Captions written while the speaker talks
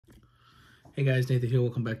Hey guys, Nathan here.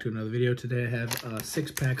 Welcome back to another video. Today I have a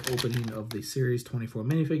 6-pack opening of the Series 24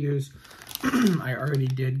 minifigures. I already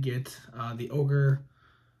did get the Ogre,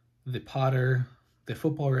 the Potter, the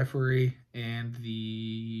Football Referee, and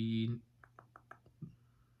the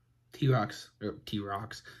T-Rex. So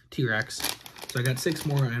I got 6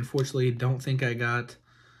 more. I unfortunately don't think I got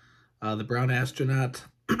the Brown Astronaut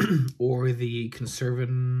or the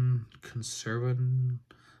Conservationalist.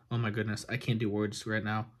 Oh my goodness, I can't do words right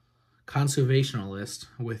now. Conservationalist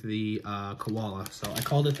with the koala. So I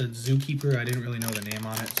called it the Zookeeper. I didn't really know the name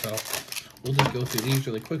on it, so we'll just go through these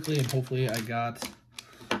really quickly, and hopefully I got...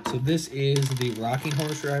 So this is the Rocking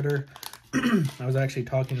Horse Rider. I was actually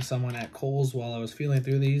talking to someone at Kohl's while I was feeling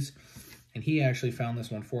through these, and he actually found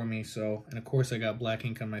this one for me. So, and of course I got black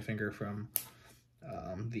ink on my finger from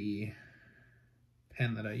the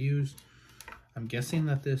pen that I used. I'm guessing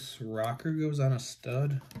that this rocker goes on a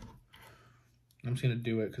stud. I'm just going to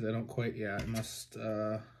do it because I don't quite, yeah, it must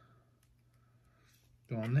go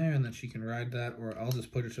on there, and then she can ride that, or I'll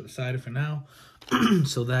just put her to the side for now.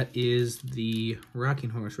 So that is the Rocking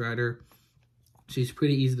Horse Rider. She's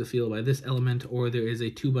pretty easy to feel by this element, or there is a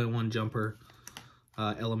 2x1 jumper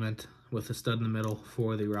element with a stud in the middle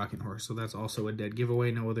for the Rocking Horse. So that's also a dead giveaway.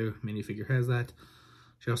 No other minifigure has that.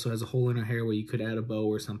 She also has a hole in her hair where you could add a bow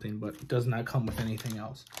or something, but it does not come with anything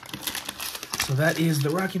else. So that is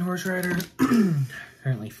the Rocking Horse Rider.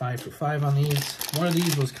 Currently 5 for 5 on these. One of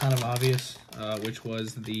these was kind of obvious, which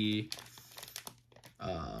was the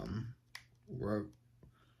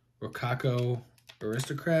Rococo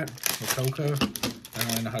Aristocrat. Rococo. I don't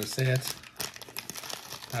really know how to say it.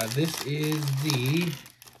 This is the...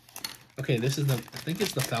 Okay, this is the... I think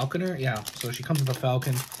it's the Falconer. Yeah, so she comes with a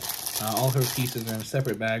Falcon. All her pieces are in a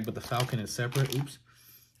separate bag, but the Falcon is separate. Oops.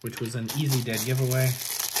 Which was an easy dead giveaway.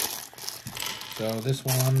 So this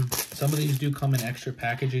one, some of these do come in extra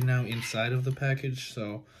packaging now inside of the package,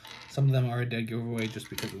 so some of them are a dead giveaway just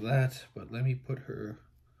because of that. But let me put her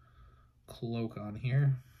cloak on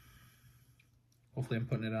here. Hopefully I'm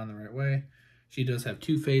putting it on the right way. She does have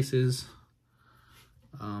 2 faces,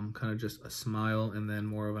 kind of just a smile and then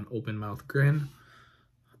more of an open mouth grin.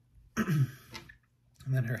 And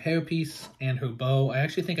then her hairpiece and her bow. I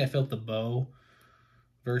actually think I felt the bow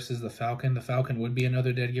versus the Falcon. The Falcon would be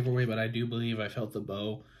another dead giveaway, but I do believe I felt the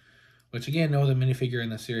bow. Which again, no other minifigure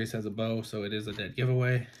in the series has a bow, so it is a dead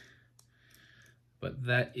giveaway. But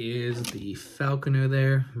that is the Falconer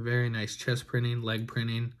there. Very nice chest printing, leg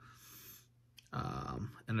printing.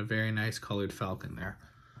 And a very nice colored Falcon there.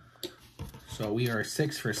 So we are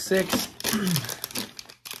 6 for 6.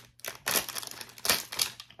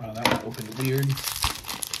 Oh, that one opened weird.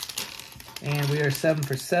 And we are 7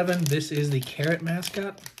 for 7. This is the Carrot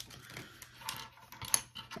mascot.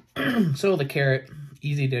 So the Carrot,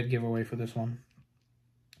 easy dead giveaway for this one.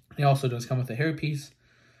 He also does come with a hairpiece.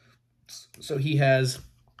 So he has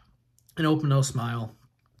an open nose smile,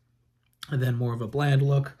 and then more of a bland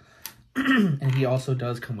look. And he also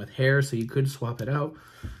does come with hair, so you could swap it out.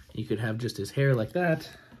 You could have just his hair like that,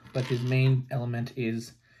 but his main element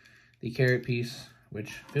is the carrot piece,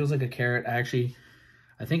 which feels like a carrot. I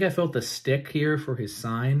think I felt the stick here for his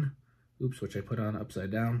sign. Oops, which I put on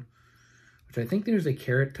upside down. Which I think there's a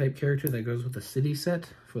carrot type character that goes with the city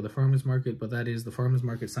set for the farmer's market, but that is the farmer's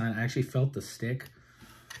market sign. I actually felt the stick,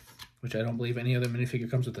 which I don't believe any other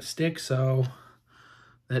minifigure comes with a stick. So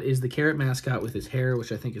that is the Carrot mascot with his hair,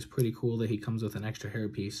 which I think is pretty cool that he comes with an extra hair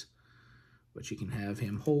piece, which you can have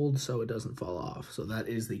him hold so it doesn't fall off. So that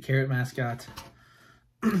is the Carrot mascot.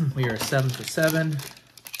 We are 7 for 7.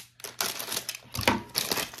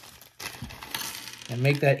 And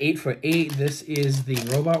make that 8 for 8. This is the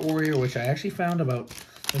Robot Warrior, which I actually found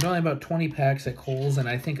there's only about 20 packs at Kohl's, and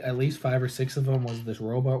I think at least 5 or 6 of them was this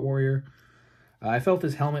Robot Warrior. I felt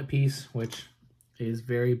his helmet piece, which is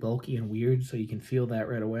very bulky and weird, so you can feel that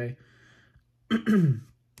right away.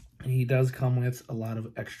 He does come with a lot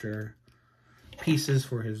of extra pieces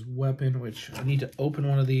for his weapon, which I need to open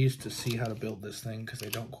one of these to see how to build this thing, because I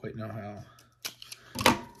don't quite know how.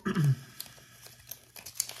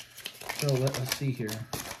 So let us see here.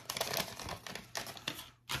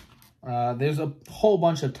 There's a whole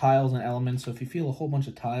bunch of tiles and elements, so if you feel a whole bunch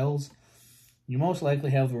of tiles, you most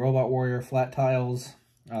likely have the Robot Warrior flat tiles.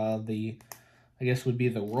 I guess would be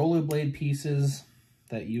the rollerblade pieces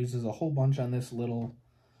that uses a whole bunch on this little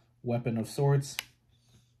weapon of sorts.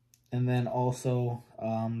 And then also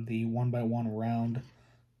the 1x1 round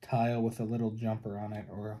tile with a little jumper on it,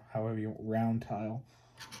 or however you round tile.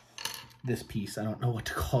 This piece, I don't know what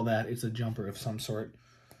to call that. It's a jumper of some sort.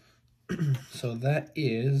 So that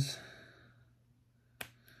is,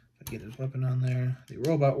 if I get his weapon on there, the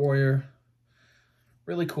Robot Warrior.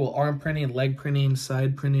 Really cool arm printing, leg printing,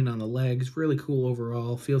 side printing on the legs. Really cool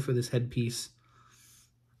overall. Feel for this headpiece.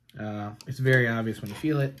 It's very obvious when you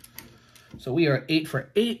feel it. So we are 8 for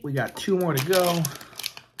 8. We got 2 more to go.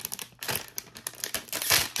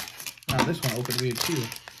 Wow, this one opened weird too.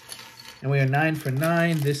 And we are 9 for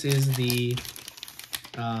 9. This is the,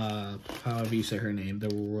 however you say her name, the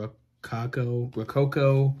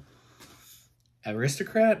Rococo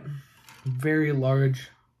Aristocrat. Very large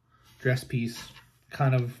dress piece.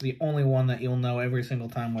 Kind of the only one that you'll know every single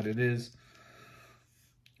time what it is.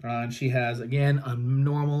 And she has, again, a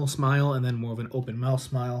normal smile and then more of an open mouth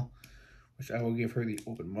smile, which I will give her the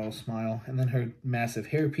open mouth smile. And then her massive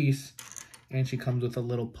hairpiece. And she comes with a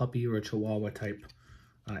little puppy or a chihuahua type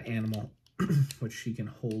animal, which she can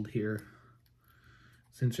hold here.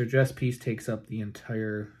 Since her dress piece takes up the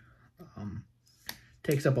entire,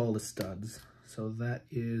 takes up all the studs. So that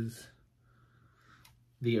is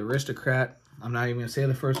the Aristocrat. I'm not even going to say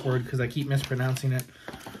the first word because I keep mispronouncing it.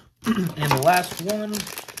 And the last one,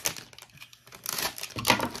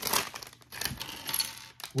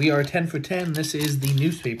 we are 10 for 10. This is the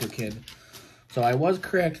Newspaper Kid. So I was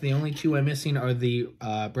correct. The only 2 I'm missing are the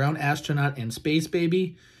Brown Astronaut and Space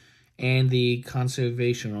Baby and the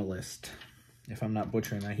Conservationalist, if I'm not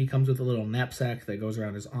butchering that. He comes with a little knapsack that goes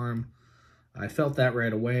around his arm. I felt that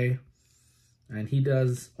right away. And he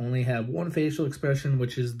does only have one facial expression,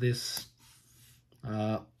 which is this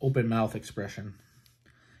open mouth expression.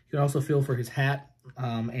 You can also feel for his hat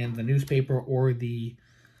and the newspaper or the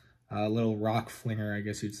little rock flinger, I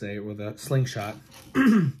guess you'd say, or the slingshot.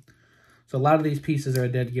 So a lot of these pieces are a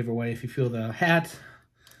dead giveaway. If you feel the hat,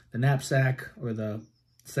 the knapsack, or the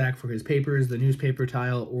sack for his papers, the newspaper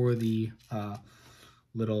tile, or the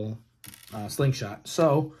little slingshot.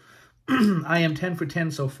 So I am 10 for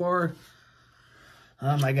 10 so far.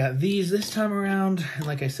 I got these this time around, and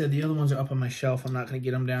like I said, the other ones are up on my shelf. I'm not going to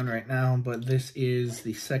get them down right now, but this is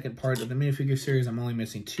the second part of the minifigure series. I'm only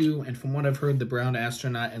missing 2, and from what I've heard, the Brown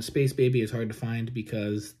Astronaut and Space Baby is hard to find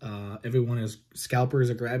because scalpers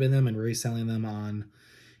are grabbing them and reselling them on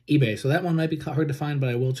eBay. So that one might be hard to find, but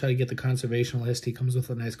I will try to get the Conservationalist. He comes with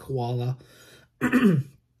a nice koala,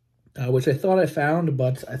 which I thought I found,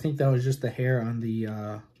 but I think that was just the hair on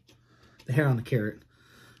the carrot.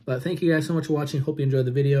 But thank you guys so much for watching. Hope you enjoyed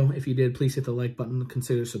the video. If you did, please hit the like button.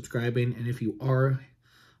 Consider subscribing. And if you are,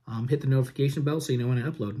 hit the notification bell so you know when I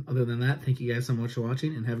upload. Other than that, thank you guys so much for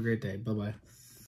watching and have a great day. Bye-bye.